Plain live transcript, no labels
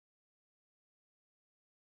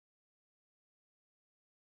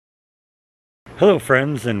Hello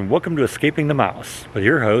friends, and welcome to Escaping the Mouse with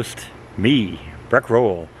your host, me, Breck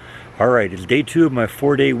Roll. Alright, it's day 2 of my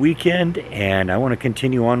 4-day weekend, and I want to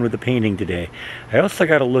continue on with the painting today. I also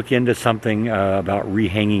got to look into something about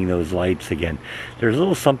rehanging those lights again. There's a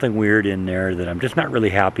little something weird in there that I'm just not really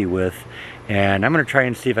happy with, and I'm going to try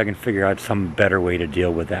and see if I can figure out some better way to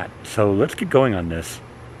deal with that. So let's get going on this.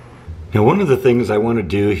 Now, one of the things I want to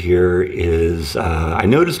do here is, I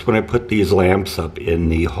noticed when I put these lamps up in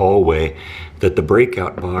the hallway that the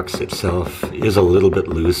breakout box itself is a little bit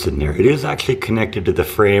loose in there. It is actually connected to the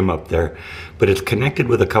frame up there, but it's connected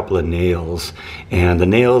with a couple of nails, and the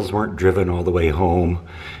nails weren't driven all the way home.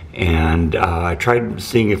 And I tried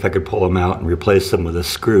seeing if I could pull them out and replace them with a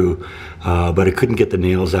screw, but I couldn't get the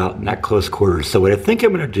nails out in that close quarters. So what I think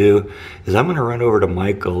I'm going to do is I'm going to run over to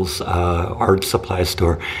Michael's art supply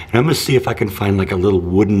store, and I'm going to see if I can find like a little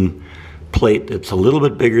wooden plate that's a little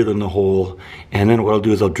bit bigger than the hole. And then what I'll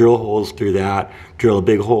do is I'll drill holes through that, drill a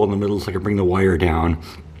big hole in the middle so I can bring the wire down.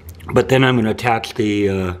 But then I'm going to attach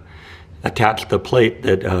the plate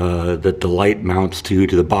that that the light mounts to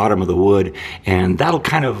the bottom of the wood, and that'll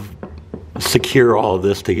kind of secure all of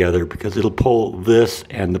this together because it'll pull this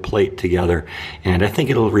and the plate together, and I think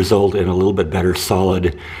it'll result in a little bit better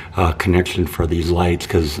solid connection for these lights,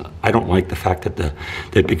 because I don't like the fact that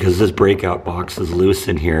because this breakout box is loose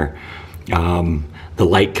in here, the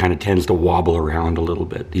light kind of tends to wobble around a little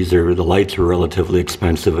bit. The lights are relatively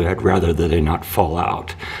expensive. I'd rather that they not fall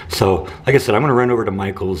out. So, like I said, I'm going to run over to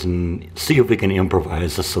Michael's and see if we can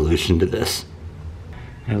improvise a solution to this.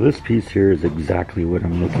 Now, this piece here is exactly what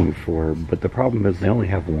I'm looking for, but the problem is they only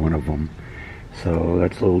have one of them. So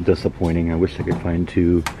that's a little disappointing. I wish I could find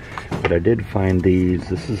two, but I did find these.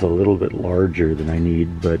 This is a little bit larger than I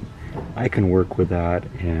need, but I can work with that.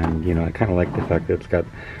 And, you know, I kind of like the fact that it's got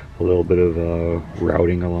a little bit of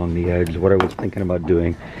routing along the edge. What I was thinking about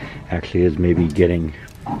doing actually is maybe getting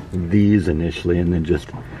these initially and then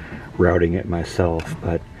just routing it myself,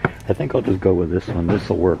 but I think I'll just go with this one. This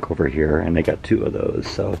will work over here, and they got two of those,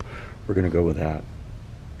 so we're gonna go with that.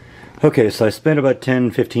 Okay, so I spent about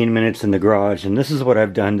 10-15 minutes in the garage, and this is what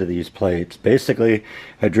I've done to these plates. Basically,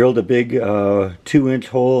 I drilled a big 2-inch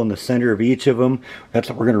hole in the center of each of them. That's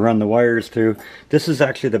what we're going to run the wires through. This is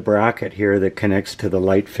actually the bracket here that connects to the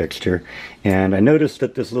light fixture. And I noticed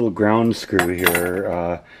that this little ground screw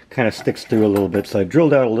here kind of sticks through a little bit, so I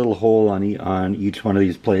drilled out a little hole on each one of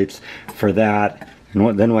these plates for that.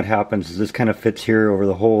 And then what happens is this kind of fits here over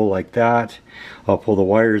the hole like that. I'll pull the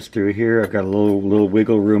wires through here. I've got a little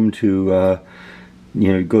wiggle room to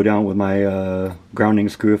you know, go down with my grounding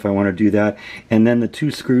screw if I want to do that. And then the two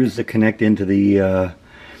screws that connect into the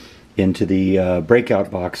breakout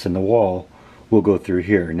box in the wall will go through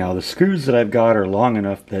here. Now the screws that I've got are long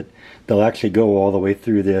enough that they'll actually go all the way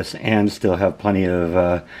through this and still have plenty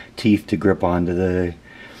of teeth to grip onto the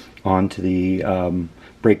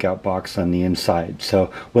breakout box on the inside.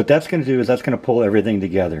 So what that's going to do is that's going to pull everything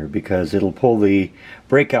together, because it'll pull the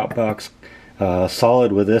breakout box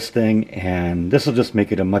solid with this thing, and this will just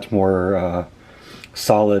make it a much more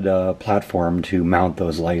solid platform to mount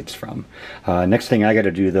those lights from. Next thing I got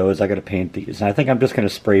to do though is I got to paint these, and I think I'm just going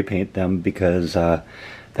to spray paint them because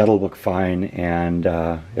that'll look fine, and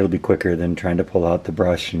it'll be quicker than trying to pull out the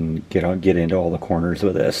brush and get into all the corners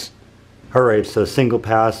with this. Alright, so single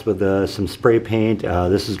pass with some spray paint.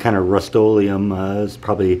 This is kind of Rust-Oleum. It's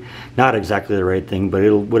probably not exactly the right thing, but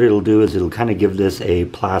what it'll do is it'll kind of give this a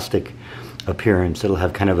plastic appearance. It'll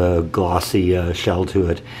have kind of a glossy shell to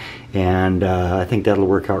it, and I think that'll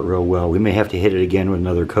work out real well. We may have to hit it again with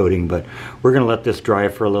another coating, but we're going to let this dry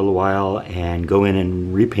for a little while and go in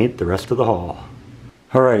and repaint the rest of the hall.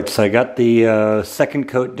 Alright, so I got the second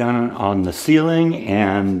coat done on the ceiling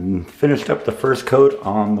and finished up the first coat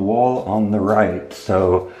on the wall on the right.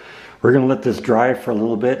 So we're going to let this dry for a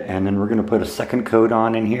little bit, and then we're going to put a second coat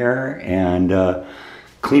on in here and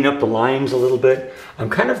clean up the lines a little bit. I'm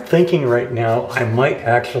kind of thinking right now I might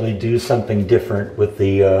actually do something different with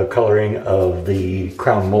the coloring of the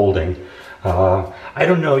crown molding. I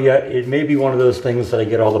don't know yet. It may be one of those things that I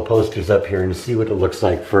get all the posters up here and see what it looks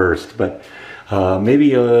like first, but maybe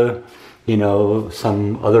you know,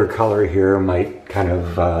 some other color here might kind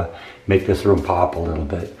of make this room pop a little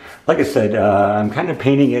bit. Like I said, I'm kind of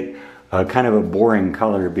painting it kind of a boring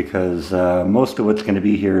color because most of what's going to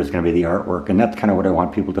be here is going to be the artwork, and that's kind of what I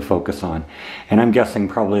want people to focus on. And I'm guessing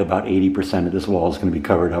probably about 80% of this wall is going to be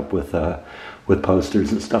covered up with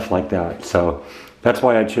posters and stuff like that. So that's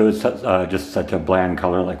why I chose just such a bland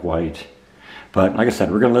color like white. But like I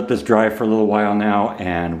said, we're going to let this dry for a little while now,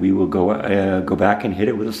 and we will go back and hit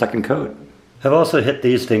it with a second coat. I've also hit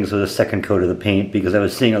these things with a second coat of the paint because I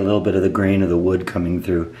was seeing a little bit of the grain of the wood coming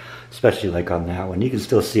through, especially like on that one. You can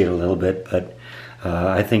still see it a little bit, but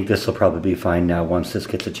I think this will probably be fine now once this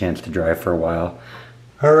gets a chance to dry for a while.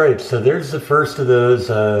 All right, so there's the first of those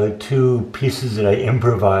two pieces that I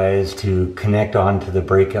improvised to connect onto the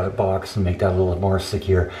breakout box and make that a little more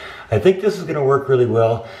secure. I think this is going to work really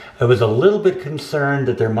well. I was a little bit concerned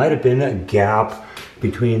that there might have been a gap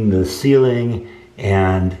between the ceiling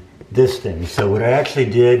and this thing. So what I actually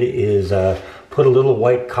did is put a little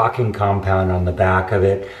white caulking compound on the back of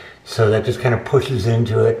it, so that just kind of pushes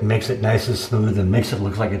into it and makes it nice and smooth and makes it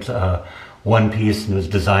look like it's one piece and was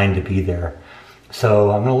designed to be there.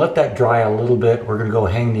 So I'm going to let that dry a little bit. We're going to go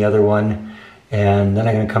hang the other one, and then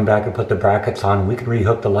I'm going to come back and put the brackets on. We can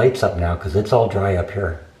rehook the lights up now because it's all dry up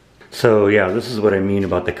here. So yeah, this is what I mean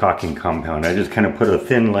about the caulking compound. I just kind of put a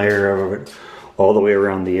thin layer of it all the way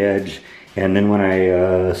around the edge, and then when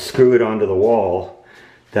I screw it onto the wall,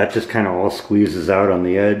 that just kind of all squeezes out on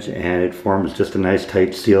the edge, and it forms just a nice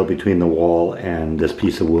tight seal between the wall and this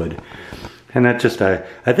piece of wood. And that just, I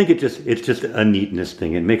think it's just a neatness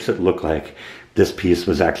thing. It makes it look like this piece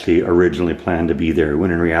was actually originally planned to be there,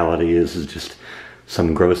 when in reality is just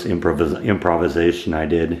some gross improvisation I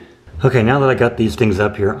did. Okay, now that I got these things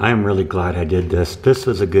up here, I'm really glad I did this. This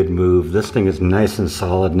was a good move. This thing is nice and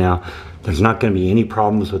solid now. There's not going to be any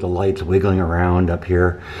problems with the lights wiggling around up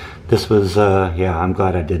here. This was, yeah, I'm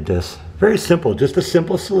glad I did this. Very simple, just a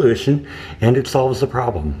simple solution, and it solves the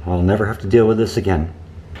problem. I'll never have to deal with this again.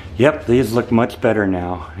 Yep, these look much better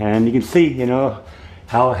now. And you can see, you know,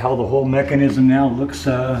 how the whole mechanism now looks,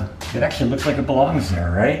 it actually looks like it belongs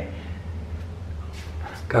there, right?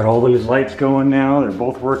 Got all these lights going now. They're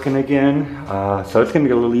both working again. So it's gonna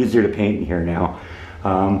be a little easier to paint in here now.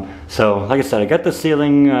 So like I said, I got the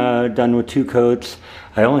ceiling done with 2 coats.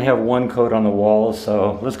 I only have 1 coat on the walls,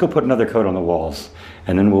 so let's go put another coat on the walls,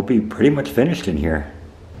 and then we'll be pretty much finished in here.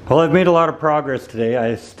 Well, I've made a lot of progress today.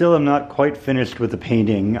 I still am not quite finished with the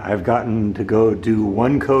painting. I've gotten to go do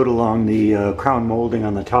 1 coat along the crown molding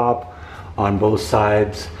on the top, on both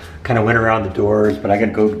sides. Kind of went around the doors, but I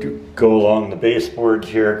gotta go along the baseboards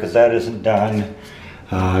here because that isn't done.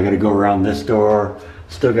 I gotta go around this door.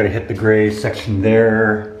 Still gotta hit the gray section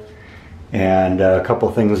there, and a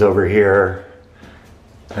couple things over here.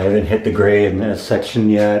 I haven't hit the gray in this section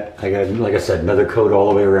yet. I got, like I said, another coat all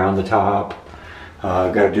the way around the top.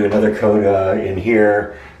 Got to do another coat in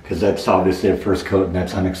here because that's obviously a first coat and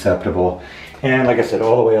that's unacceptable. And like I said,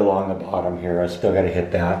 all the way along the bottom here, I still got to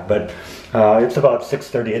hit that. But it's about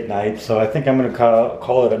 6:30 at night, so I think I'm going to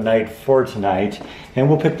call it a night for tonight, and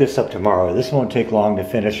we'll pick this up tomorrow. This won't take long to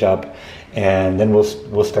finish up, and then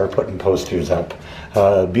we'll start putting posters up.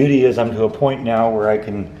 Beauty is I'm to a point now where I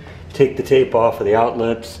can take the tape off of the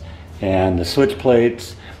outlets and the switch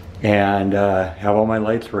plates and have all my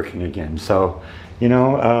lights working again. So, you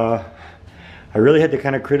know, I really had to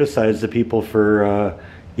kind of criticize the people for,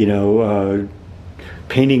 you know,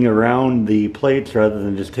 painting around the plates rather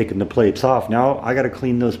than just taking the plates off. Now I got to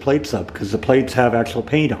clean those plates up because the plates have actual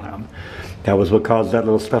paint on them. That was what caused that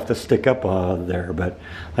little stuff to stick up there. But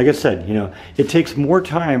like I said, you know, it takes more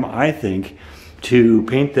time, I think, to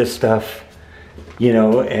paint this stuff, you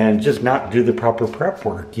know, and just not do the proper prep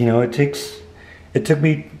work. You know, it took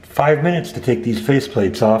me 5 minutes to take these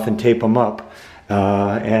faceplates off and tape them up.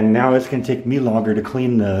 And now it's going to take me longer to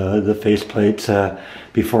clean the faceplates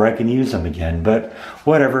before I can use them again. But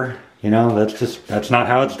whatever, you know, that's not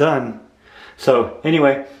how it's done. So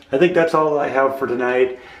anyway, I think that's all I have for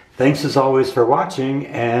tonight. Thanks as always for watching,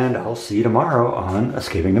 and I'll see you tomorrow on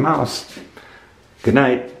Escaping the Mouse. Good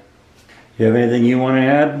night. You have anything you want to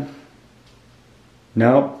add?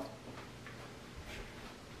 No?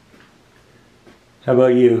 How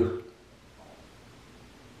about you?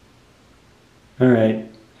 All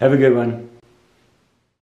right. Have a good one.